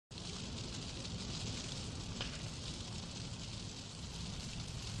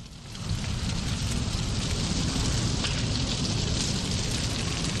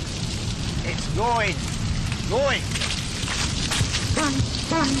Going. Going. Run,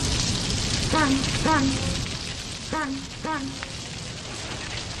 run, run, run, run, run.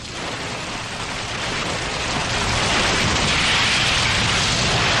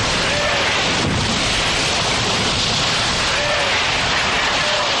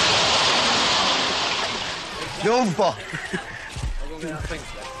 Jumper.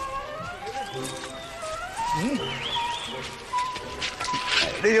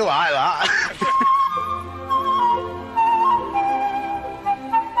 Do you like that?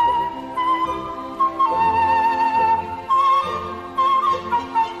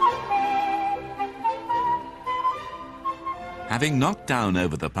 Having knocked down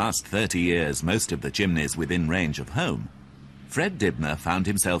over the past 30 years most of the chimneys within range of home, Fred Dibnah found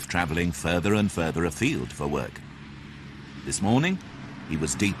himself travelling further and further afield for work. This morning, he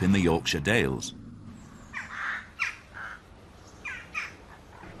was deep in the Yorkshire Dales.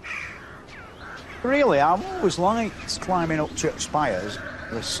 Really, I've always liked climbing up church spires.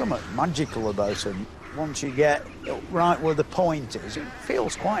 There's something magical about them. Once you get right where the point is, it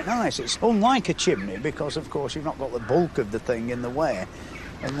feels quite nice. It's unlike a chimney because, of course, you've not got the bulk of the thing in the way.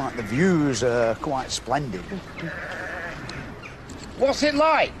 And, like, the views are quite splendid. What's it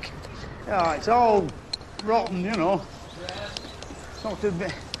like? Yeah, it's all rotten, you know. Sort of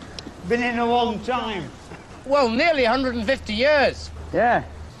been in a long time. Well, nearly 150 years. Yeah.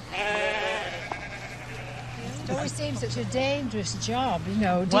 It always seems such a dangerous job, you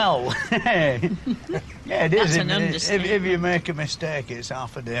know. Well, yeah, it is. That's an understatement. If you make a mistake, it's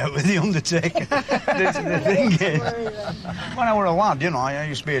half a day out with the undertaker. The thing is, when I was a lad, you know, I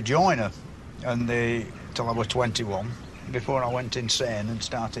used to be a joiner, and till I was 21, before I went insane and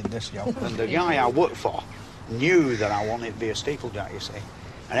started this job. And the guy I worked for knew that I wanted to be a steeplejack, you see.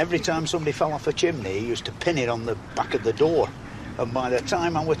 And every time somebody fell off a chimney, he used to pin it on the back of the door. And by the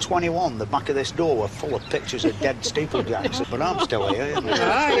time I was 21, the back of this door were full of pictures of dead steeplejacks. But I'm still here. You know?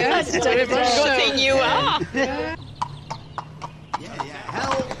 Ah, yes. Very much so. Good thing you are. Yeah,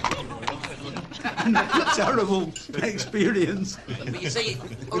 help! Terrible experience. But you say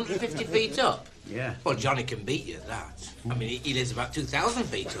 150 feet up? Yeah. Well, Johnny can beat you at that. I mean, he lives about 2,000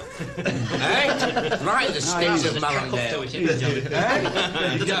 feet up. Eh? Right at the sticks of Marrondale.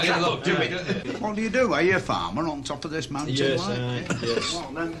 What do you do? Are you a farmer on top of this mountain? Yes, yes.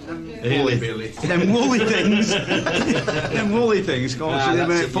 Well, them woolly things. Them woolly things, of course, they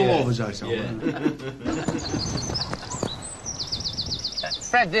make pullovers out of.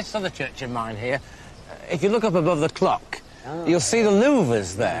 Fred, this other church of mine here, if you look up above the clock, you'll see the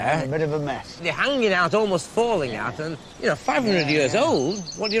louvers there. A bit of a mess. They're hanging out, almost falling out, and, you know, 500 years old.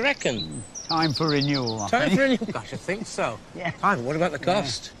 What do you reckon? Time for renewal, I Time think. for renewal? Gosh, I think so. Yeah. Fine, what about the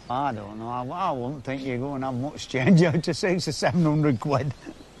cost? I don't know. I wouldn't think you're going to have much change out to 600 or 700 quid.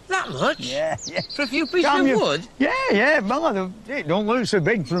 That much? Yeah. For a few pieces of wood? Yeah, well, it don't look so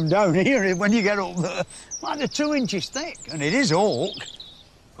big from down here when you get up there. Like they're 2 inches thick, and it is oak.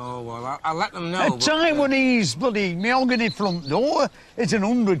 Oh, well, I'll let them know. A Taiwanese bloody mahogany front door, it's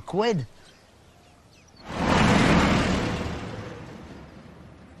 100 quid.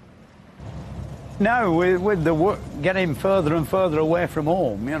 Now, with the work getting further and further away from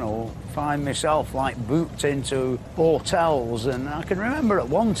home, you know, find myself, like, booked into hotels, and I can remember at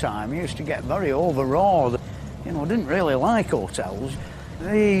one time I used to get very overawed. You know, I didn't really like hotels.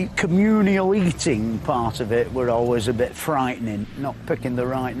 The communal eating part of it were always a bit frightening, not picking the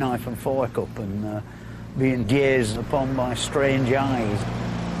right knife and fork up and being gazed upon by strange eyes.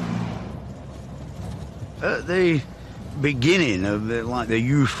 At the beginning of the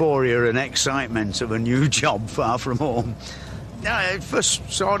euphoria and excitement of a new job far from home,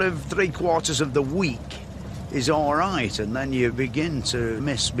 first sort of 3/4 of the week is all right, and then you begin to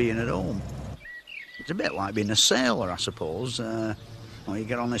miss being at home. It's a bit like being a sailor, I suppose. Or you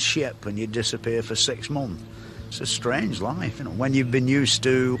get on a ship and you disappear for 6 months. It's a strange life, you know, when you've been used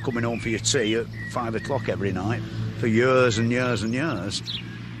to coming home for your tea at 5 o'clock every night for years and years and years.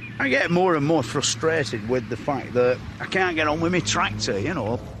 I get more and more frustrated with the fact that I can't get on with my tractor, you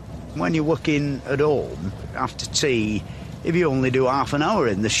know. When you're working at home, after tea, if you only do half an hour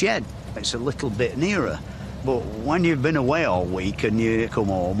in the shed, it's a little bit nearer. But when you've been away all week and you come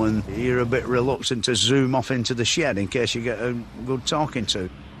home and you're a bit reluctant to zoom off into the shed in case you get a good talking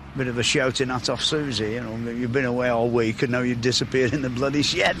to. Bit of a shouting hat off Susie, you know, you've been away all week and now you've disappeared in the bloody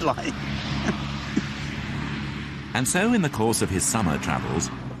shed, like. And so, in the course of his summer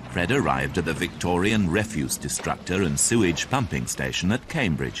travels, Fred arrived at the Victorian refuse destructor and sewage pumping station at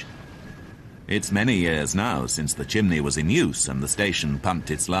Cambridge. It's many years now since the chimney was in use and the station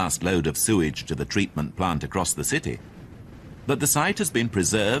pumped its last load of sewage to the treatment plant across the city. But the site has been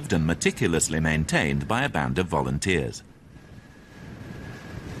preserved and meticulously maintained by a band of volunteers.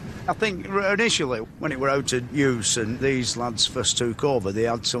 I think initially, when it were out of use and these lads first took over, they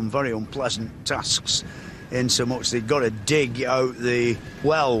had some very unpleasant tasks, in so much they'd got to dig out the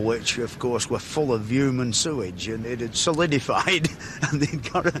well, which of course were full of human sewage, and it had solidified, and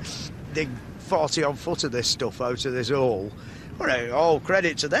they'd got to dig 40-odd foot of this stuff out of this hole. Well, all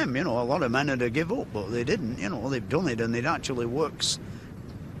credit to them, you know, a lot of men had to give up, but they didn't, you know, they've done it and it actually works.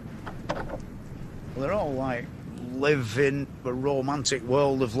 They're all like live in a romantic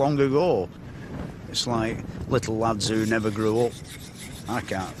world of long ago. It's like little lads who never grew up. I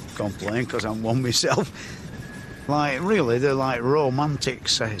can't complain because I'm one myself. Like, really, they're like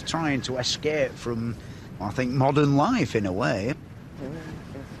romantics trying to escape from, I think, modern life in a way.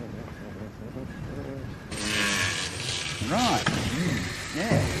 Right.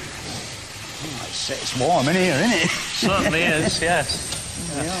 Yeah. Oh, it's warm in here, isn't it? Certainly is, yes.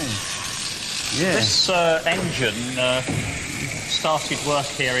 Yeah. This engine started work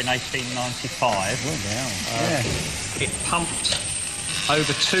here in 1895. It pumped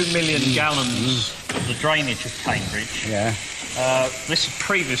over 2 million gallons of the drainage of Cambridge. Yeah. This had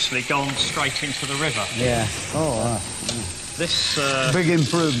previously gone straight into the river. Yeah. Oh, This... big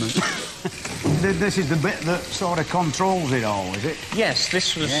improvement. This is the bit that sort of controls it all, is it? Yes,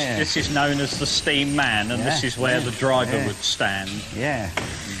 this was. Yeah. This is known as the steam man, and this is where the driver would stand. Yeah.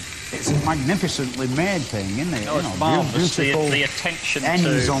 It's a magnificently made thing, isn't it? Oh, it's marvellous. The attention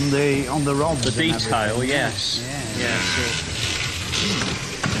ends to on the rods. The detail, yes.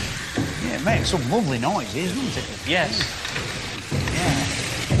 Yeah, it makes some lovely noises, doesn't it? Yes. Yeah.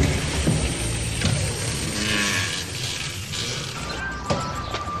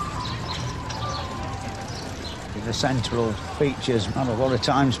 The central features, had a lot of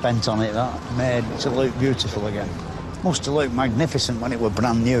time spent on it, that made it to look beautiful again. Must have looked magnificent when it were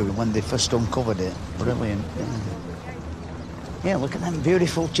brand new, when they first uncovered it. Brilliant. Yeah, look at them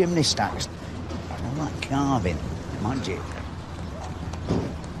beautiful chimney stacks. All that carving, magic.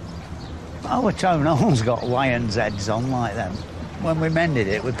 Our town hall's got lion's heads on like them. When we mended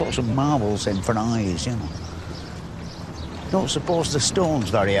it, we put some marbles in for eyes, you know. Don't suppose the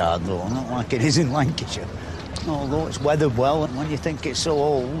stone's very hard, though, not like it is in Lancashire. Although it's weathered well, and when you think it's so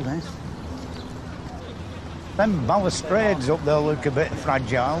old, eh? Them balustrades up there look a bit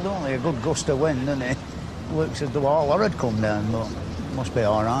fragile, don't they? A good gust of wind, and it looks as though all had come down, but it must be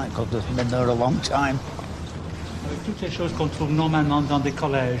all right, because they've been there a long time. Toutes les choses qu'on trouve normalement dans des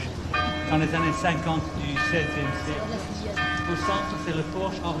collèges, dans les années 50 du XVIe siècle. Au centre, c'est le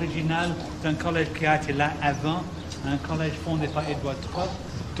porche original d'un collège qui a été là avant, un collège fondé par Édouard III,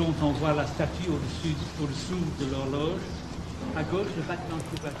 dont on voit la statue au-dessous de l'horloge. À gauche, le bâtiment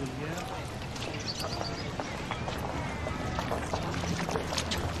couvert.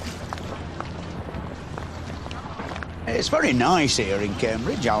 It's very nice here in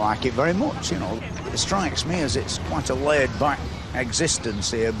Cambridge. I like it very much, you know. It strikes me as it's quite a laid-back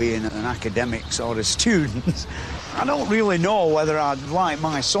existence here, being an academic sort of student. I don't really know whether I'd like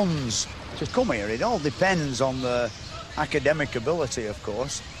my sons to come here. It all depends on the academic ability, of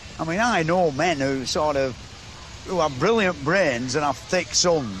course. I mean, I know men who have brilliant brains and have thick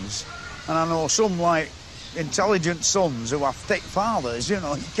sons, and I know some like intelligent sons who have thick fathers. You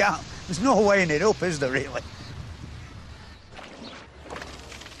know, there's no weighing it up, is there, really?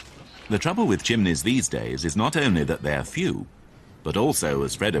 The trouble with chimneys these days is not only that they're few, but also,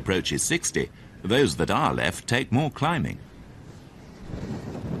 as Fred approaches 60, those that are left take more climbing.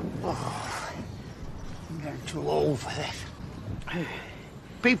 Oh, I'm getting too old for this.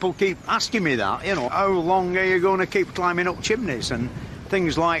 People keep asking me that, you know, how long are you going to keep climbing up chimneys? And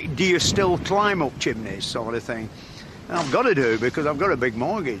things like, do you still climb up chimneys, sort of thing. And I've got to do, because I've got a big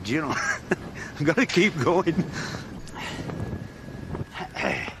mortgage, you know. I've got to keep going.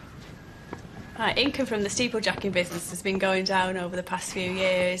 Income from the steeplejacking business has been going down over the past few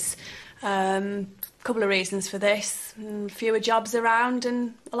years. A couple of reasons for this. Fewer jobs around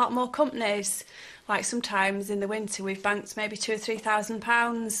and a lot more companies. Like sometimes in the winter we've banked maybe £2,000 or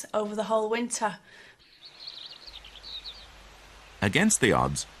 £3,000 over the whole winter. Against the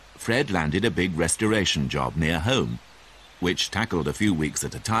odds, Fred landed a big restoration job near home, which, tackled a few weeks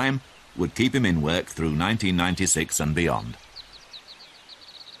at a time, would keep him in work through 1996 and beyond.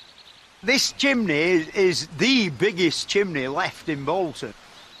 This chimney is the biggest chimney left in Bolton.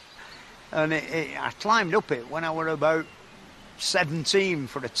 And I climbed up it when I was about 17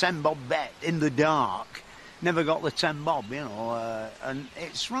 for a 10-bob bet in the dark. Never got the 10-bob, you know. And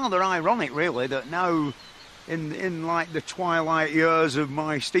it's rather ironic, really, that now, in like the twilight years of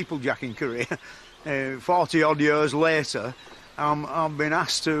my steeplejacking career, 40 odd years later, I've been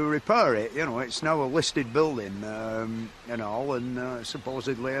asked to repair it. You know, it's now a listed building and all, and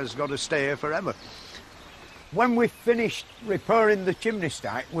supposedly has got to stay here forever. When we finished repairing the chimney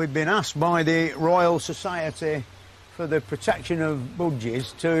stack, we've been asked by the Royal Society for the Protection of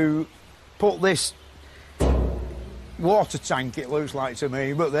Budgies to put this water tank, it looks like to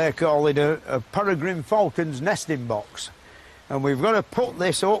me, but they call it a peregrine falcon's nesting box. And we've got to put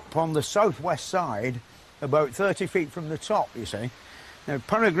this up on the southwest side, about 30 feet from the top, you see. Now,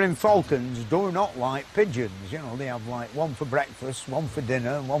 peregrine falcons do not like pigeons, you know, they have like one for breakfast, one for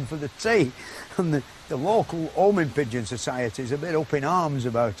dinner, and one for the tea. And the local homing pigeon society is a bit up in arms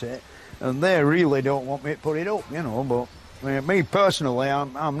about it, and they really don't want me to put it up, you know, but me personally,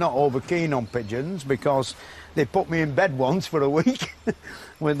 I'm not over keen on pigeons because they put me in bed once for a week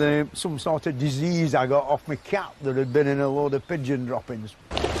with some sort of disease I got off my cat that had been in a load of pigeon droppings.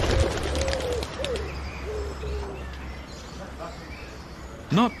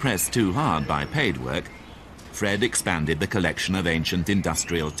 Not pressed too hard by paid work, Fred expanded the collection of ancient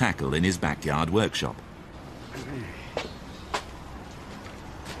industrial tackle in his backyard workshop.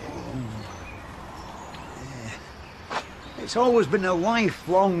 It's always been a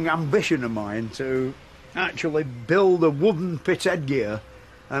lifelong ambition of mine to actually build a wooden pit headgear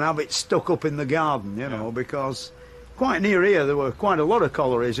and have it stuck up in the garden, you know, because quite near here there were quite a lot of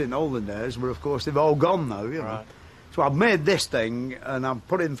collieries in the olden days, but of course they've all gone now, you know. So I've made this thing and I've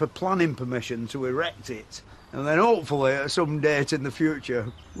put in for planning permission to erect it, and then hopefully at some date in the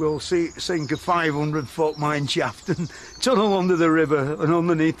future we'll sink a 500-foot mine shaft and tunnel under the river and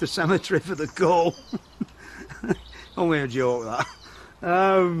underneath the cemetery for the coal. Only a joke,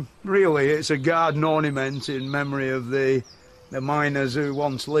 that. Really, it's a garden ornament in memory of the miners who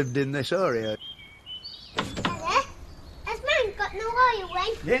once lived in this area. Hello? Has mine got no oil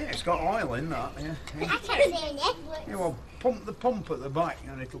in? Yeah, it's got oil in that, yeah. I can't see it. Yeah, well, pump the pump at the back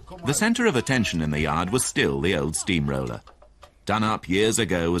and it'll come out. The centre of attention in the yard was still the old steamroller, done up years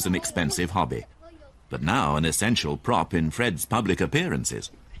ago as an expensive hobby, but now an essential prop in Fred's public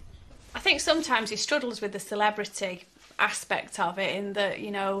appearances. I think sometimes he struggles with the celebrity aspect of it, in that,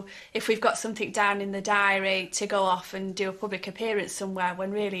 you know, if we've got something down in the diary to go off and do a public appearance somewhere,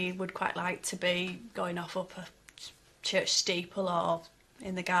 when really he would quite like to be going off up a church steeple or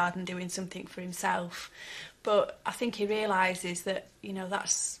in the garden doing something for himself. But I think he realises that, you know,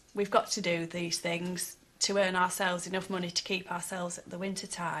 we've got to do these things to earn ourselves enough money to keep ourselves at the winter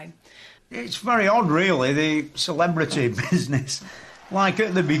time. It's very odd, really, the celebrity business. Like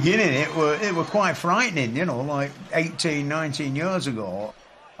at the beginning, it were quite frightening, you know, like 18, 19 years ago.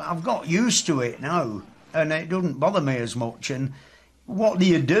 I've got used to it now, and it doesn't bother me as much. And what do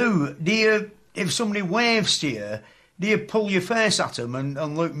you do? If somebody waves to you, do you pull your face at them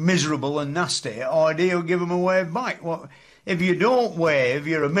and look miserable and nasty, or do you give them a wave back? What, if you don't wave,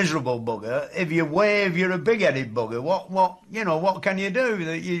 you're a miserable bugger. If you wave, you're a big-headed bugger. What can you do?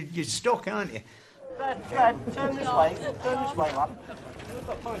 You're stuck, aren't you? Fred, turn this way, lad.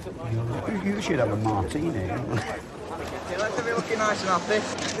 You should have a martini. Let's have it looking nice and happy.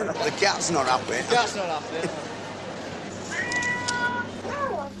 The cat's not happy.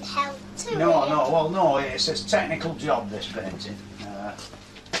 No, it's a technical job, this painting.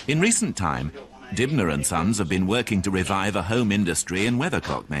 In recent time, Dibnah and Sons have been working to revive a home industry in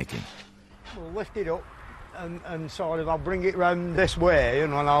weathercock making. We'll lift it up and sort of, I'll bring it round this way, you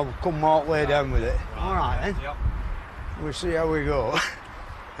know, and I'll come all the way down with it. All right, then. Yep. We'll see how we go.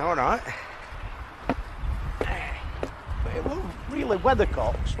 All right. It was really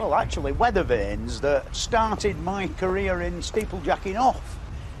weathercocks, well, actually weather vanes, that started my career in steeplejacking off.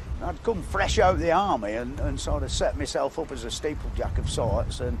 I'd come fresh out of the army and sort of set myself up as a steeplejack of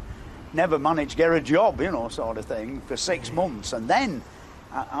sorts and never managed to get a job, you know, sort of thing, for 6 months. And then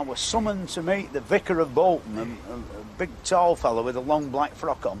I was summoned to meet the Vicar of Bolton, a big tall fellow with a long black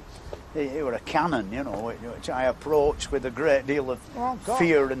frock on. He was a cannon, you know, which I approached with a great deal of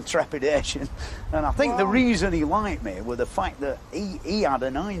fear and trepidation. And I think the reason he liked me was the fact that he had a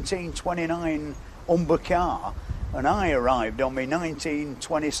 1929 Humber car, and I arrived on my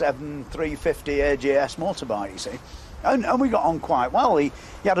 1927 350 AJS motorbike, you see. And we got on quite well. He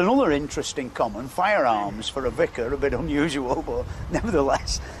had another interest in common, firearms for a vicar, a bit unusual, but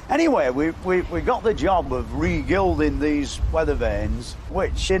nevertheless. Anyway, we got the job of re-gilding these weather vanes,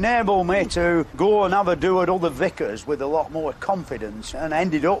 which enabled me to go and have a do at other vicars with a lot more confidence, and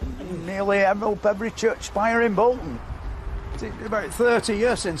ended up nearly up every church spire in Bolton. It's about 30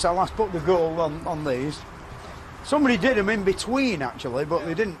 years since I last put the gold on these. Somebody did them in between, actually, but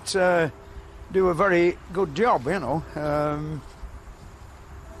they didn't do a very good job, you know.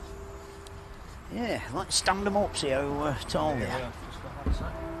 Yeah, let's stand them up, see how tall they are.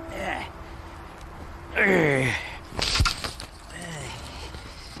 Yeah. Yeah.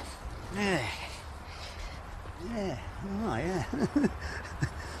 Yeah. Oh, yeah.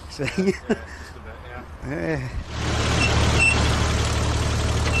 See? Yeah.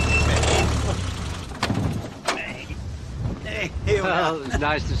 Well, it's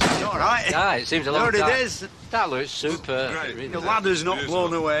nice to see. All right. Yeah, it seems a long there time. it is. That looks super. Great. The ladder's not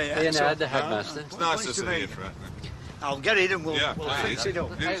blown away yet. Ian so- Ed, the headmaster. It's nice to see you, Fred. I'll get it and we'll Yeah, fix it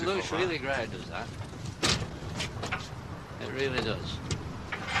up. It looks really great, does that? It really does.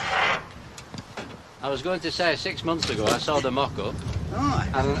 I was going to say 6 months ago I saw the mock-up, Right.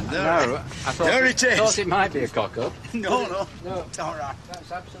 and There now it- I thought, there it is. thought it might be a cock-up. No. No, It's all right.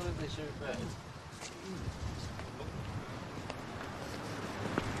 that's absolutely superb.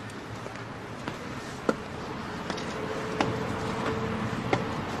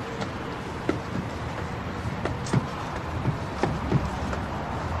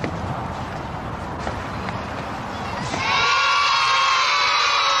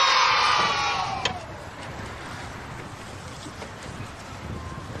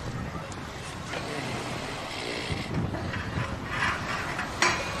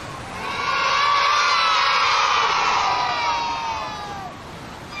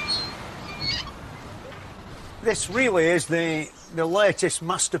 This really is the latest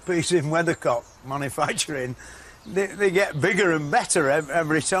masterpiece in weathercock manufacturing. They get bigger and better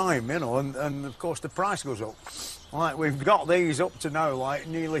every time, you know, and of course the price goes up. Like we've got these up to now like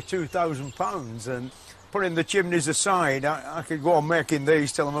nearly £2,000, and putting the chimneys aside, I could go on making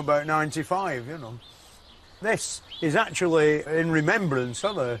these till I'm about 95, you know. This is actually in remembrance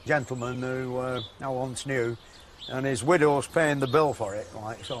of a gentleman who I once knew, and his widow's paying the bill for it,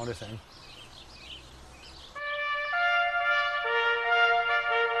 like sort of thing.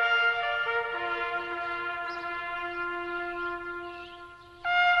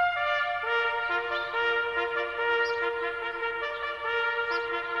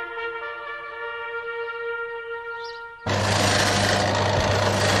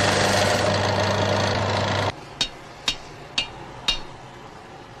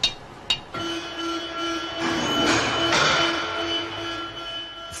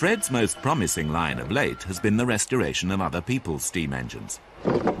 Fred's most promising line of late has been the restoration of other people's steam engines.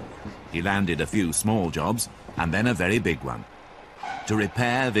 He landed a few small jobs and then a very big one, to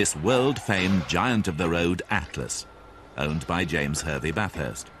repair this world-famed giant of the road Atlas, owned by James Hervey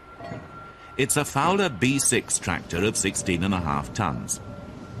Bathurst. It's a Fowler B6 tractor of 16.5 tons,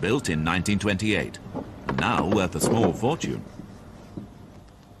 built in 1928, now worth a small fortune.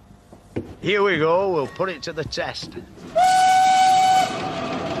 Here we go, we'll put it to the test.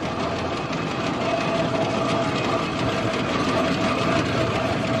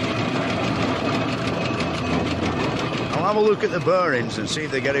 I'll have a look at the bearings and see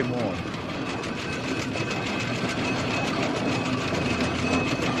if they're getting warm.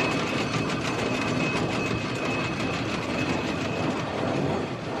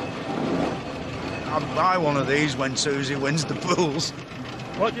 I'll buy one of these when Susie wins the pools.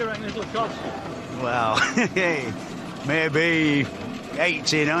 What do you reckon it'll cost? Well, maybe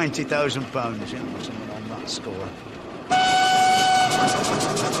 80, 90,000 pounds, you know, something on that score.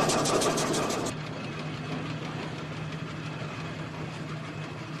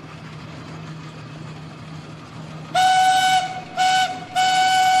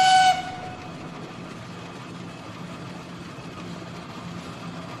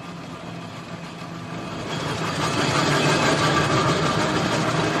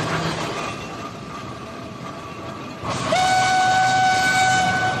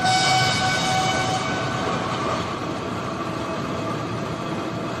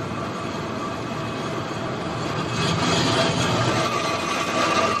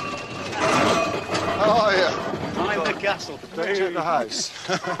 Castle. Don't check the house.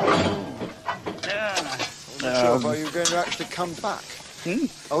 I wasn't sure if you were going to actually come back.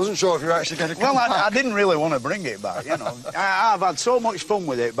 I wasn't sure if you were actually going to come back. Well, I didn't really want to bring it back, you know. I've had so much fun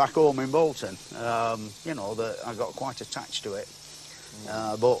with it back home in Bolton, you know, that I got quite attached to it.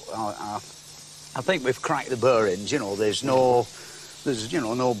 But I think we've cracked the bearings, you know. There's no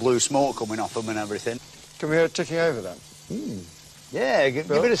blue smoke coming off them and everything. Can we hear it ticking over then? Yeah,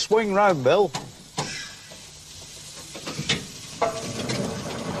 give it a swing round, Bill.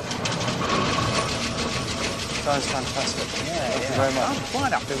 Sounds fantastic. Thank you very much. I'm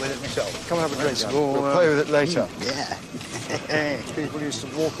quite happy with it myself. Come and have a drink. We'll play with it later. Yeah. People used to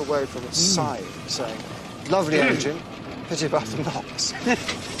walk away from its side saying, lovely engine, pity about the knocks.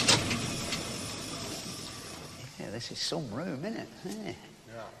 Yeah, this is some room, isn't it? Yeah.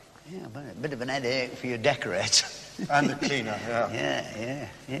 Yeah, but a bit of an headache for your decorator. And the cleaner, yeah.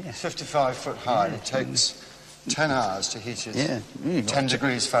 Yeah. 55 foot high. It takes 10 hours to heat it. Yeah. 10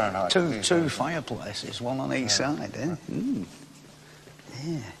 degrees Fahrenheit. Two fireplaces, one on each side, eh?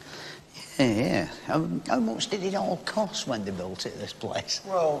 Yeah. How much did it all cost when they built it, this place?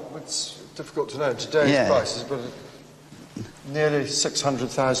 Well, it's difficult to know. Today's prices, but nearly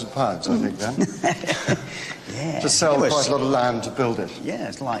 £600,000, I think, then. To sell quite a lot of land to build it. Yeah,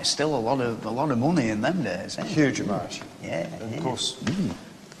 it's like still a lot of money in them days, eh? Huge amount. Yeah. And of course,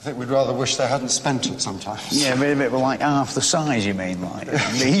 I think we'd rather wish they hadn't spent it sometimes. Yeah, maybe it were like half the size, you mean, like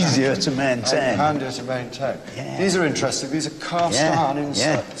easier to maintain. Handier to maintain. Yeah. These are interesting. These are cast iron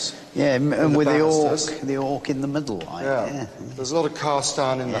inserts. Yeah, and with the oak in the middle, like. Yeah. There's a lot of cast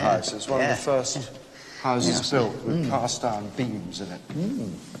iron in the house. It's one of the first houses built with cast iron beams in it.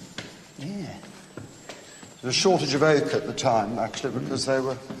 Yeah. There's a shortage of oak at the time, actually, because they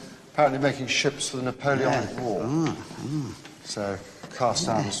were apparently making ships for the Napoleonic War. So cast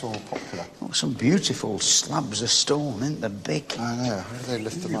iron was all popular. Oh, some beautiful slabs of stone, isn't they? Big. I know. How do they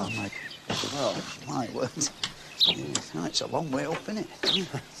lift them up? Well, my word. No, it's a long way up, isn't it?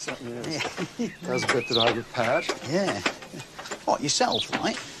 Certainly is. There's a bit that I repaired. Yeah. What, yourself,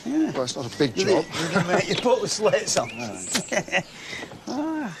 right? Yeah. Well, it's not a big job. You put the slates on.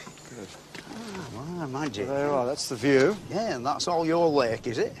 Magic. There you are, that's the view. Yeah, and that's all your lake,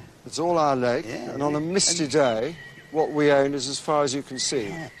 is it? It's all our lake, and on a misty day, what we own is as far as you can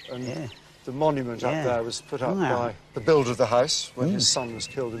see. And the monument up there was put up by the builder of the house when his son was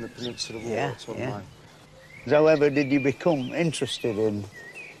killed in the Peninsular War. It's one of mine. However, did you become interested in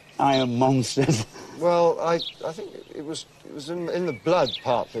iron monsters? Well, I think it was in the blood,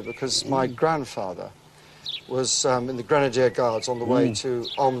 partly, because my grandfather was in the Grenadier Guards on the way to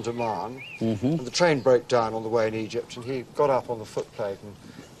Omdurman, and the train broke down on the way in Egypt, and he got up on the footplate and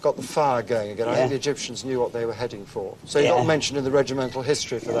got the fire going again. I think the Egyptians knew what they were heading for. So he got mentioned in the regimental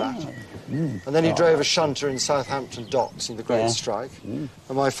history for that. And then he drove a shunter in Southampton docks in the Great Strike, and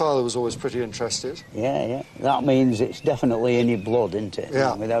my father was always pretty interested. That means it's definitely in your blood, isn't it?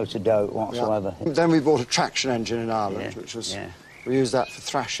 Without a doubt whatsoever. Then we bought a traction engine in Ireland, which was... We used that for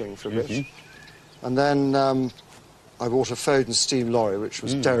thrashing for a bit. And then I bought a Foden steam lorry, which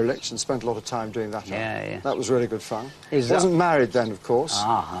was derelict, and spent a lot of time doing that. That was really good fun. Wasn't married then, of course.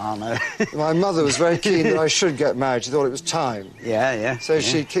 No. My mother was very keen that I should get married. She thought it was time. So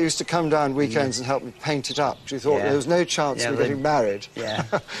she used to come down weekends and help me paint it up. She thought there was no chance of me getting married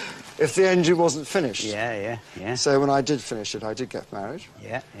if the engine wasn't finished. So when I did finish it, I did get married.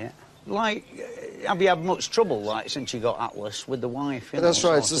 Like, have you had much trouble, like, since you got Atlas with the wife? That's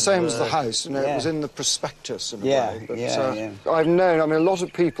right, it's the same as the house, you know, it was in the prospectus in a way. But, I've known, I mean, a lot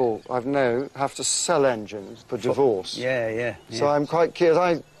of people I've known have to sell engines for divorce. So I'm quite keen,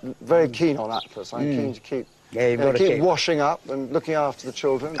 I'm very keen on Atlas. I'm keen to keep... keep washing up and looking after the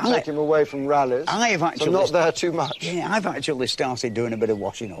children, taking them away from rallies. So I'm not there too much. I've actually started doing a bit of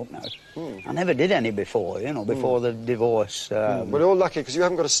washing up now. I never did any before, you know, before the divorce. Well, you're lucky because you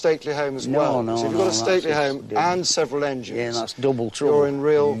haven't got a stately home as well. So if you've got a stately home and several engines, that's double trouble. You're in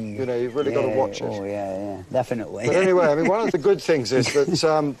real, you know, you've really got to watch it. Definitely. But anyway, I mean, one of the good things is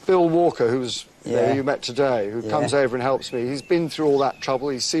that Bill Walker, who's who you met today, who comes over and helps me, he's been through all that trouble,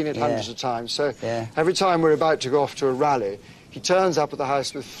 he's seen it hundreds of times, so every time we're about to go off to a rally, he turns up at the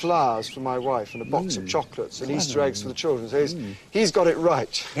house with flowers for my wife and a box of chocolates and Easter eggs for the children, so he's got it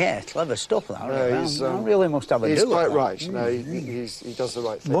right. Clever stuff, that. I really must have a do. He's quite right, no, he does the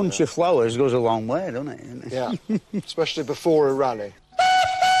right thing. A bunch of flowers goes a long way, doesn't it? Yeah, especially before a rally.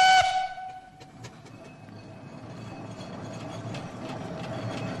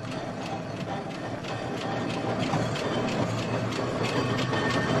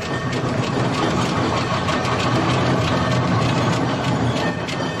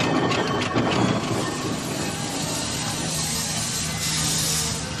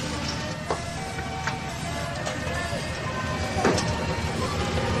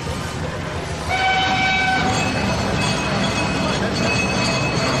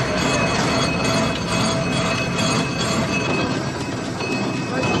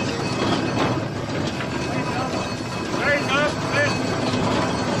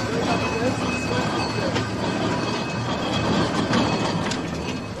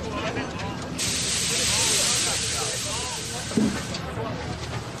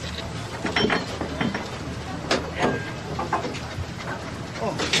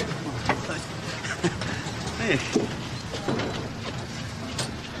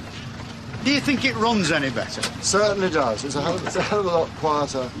 Do you think it runs any better? Certainly does. It's a hell of a lot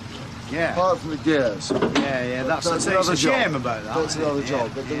quieter Yeah. Apart from the gears. Yeah, that's a shame about that. That's another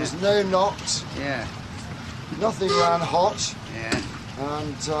job. But there was no knots. Yeah. Nothing ran hot. Yeah.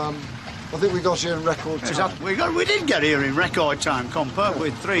 And I think we got here in record time. We did get here in record time compared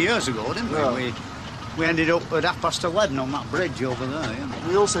with 3 years ago, didn't we? Yeah. We ended up at 11:30 on that bridge over there. You know.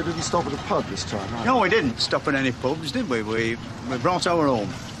 We also didn't stop at a pub this time, either. No, we didn't stop at any pubs, did we? We brought our own.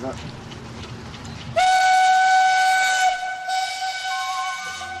 No.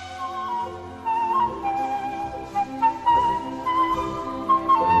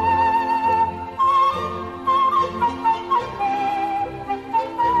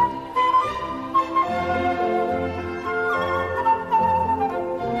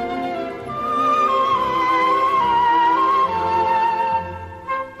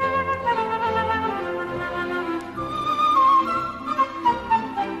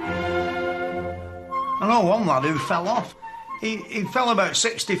 I know one lad who fell off. He fell about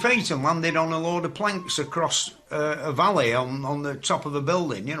 60 feet and landed on a load of planks across a valley on the top of a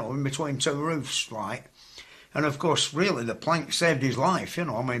building, you know, in between two roofs, like. And of course, really, the plank saved his life, you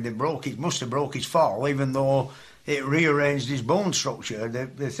know. I mean, must have broke his fall, even though it rearranged his bone structure.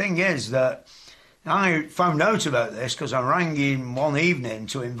 The thing is that I found out about this because I rang him one evening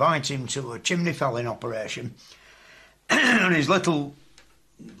to invite him to a chimney felling operation. And his little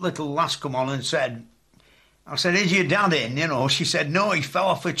lass come on and said, I said, is your dad in? You know, she said, no, he fell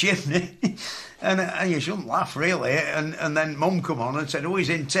off a chimney. and you shouldn't laugh, really. And then Mum come on and said, oh, he's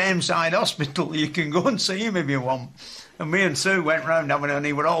in Tameside Hospital. You can go and see him if you want. And me and Sue went round having, and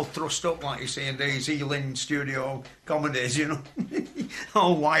he were all thrust up like you see in these healing studio comedies, you know,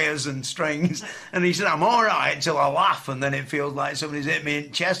 all wires and strings. And he said, I'm all right till I laugh, and then it feels like somebody's hit me in the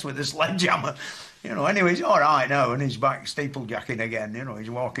chest with a sledgehammer. You know, anyway, he's all right now, and he's back steeplejacking again. You know, he's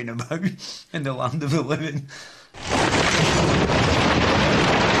walking about in the land of the living.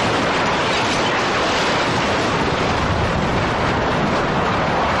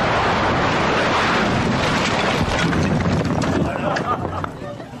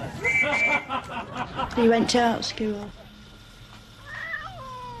 He went to art school.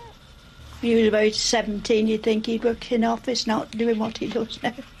 He was about 17, you'd think he'd work in office, not doing what he does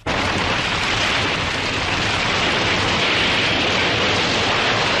now.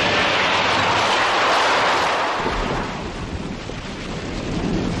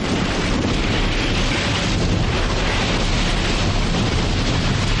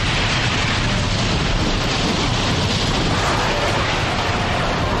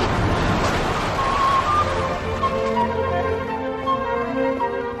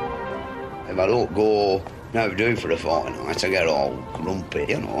 If I don't go now do for a fortnight, I get all grumpy,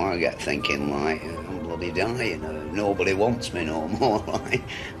 you know. I get thinking like, I'm bloody dying, nobody wants me no more. Like,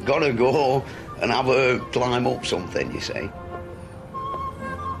 gotta go and have a climb up something, you see.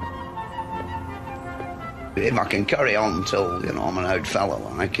 If I can carry on till, you know, I'm an old fella,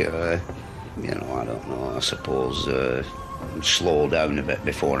 like, you know, I don't know, I suppose slow down a bit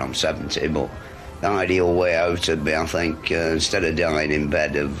before I'm 70, but the ideal way out would be, I think, instead of dying in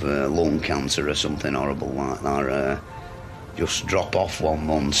bed of lung cancer or something horrible like that, just drop off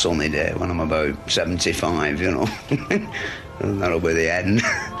one sunny day when I'm about 75, you know, and that'll be the end.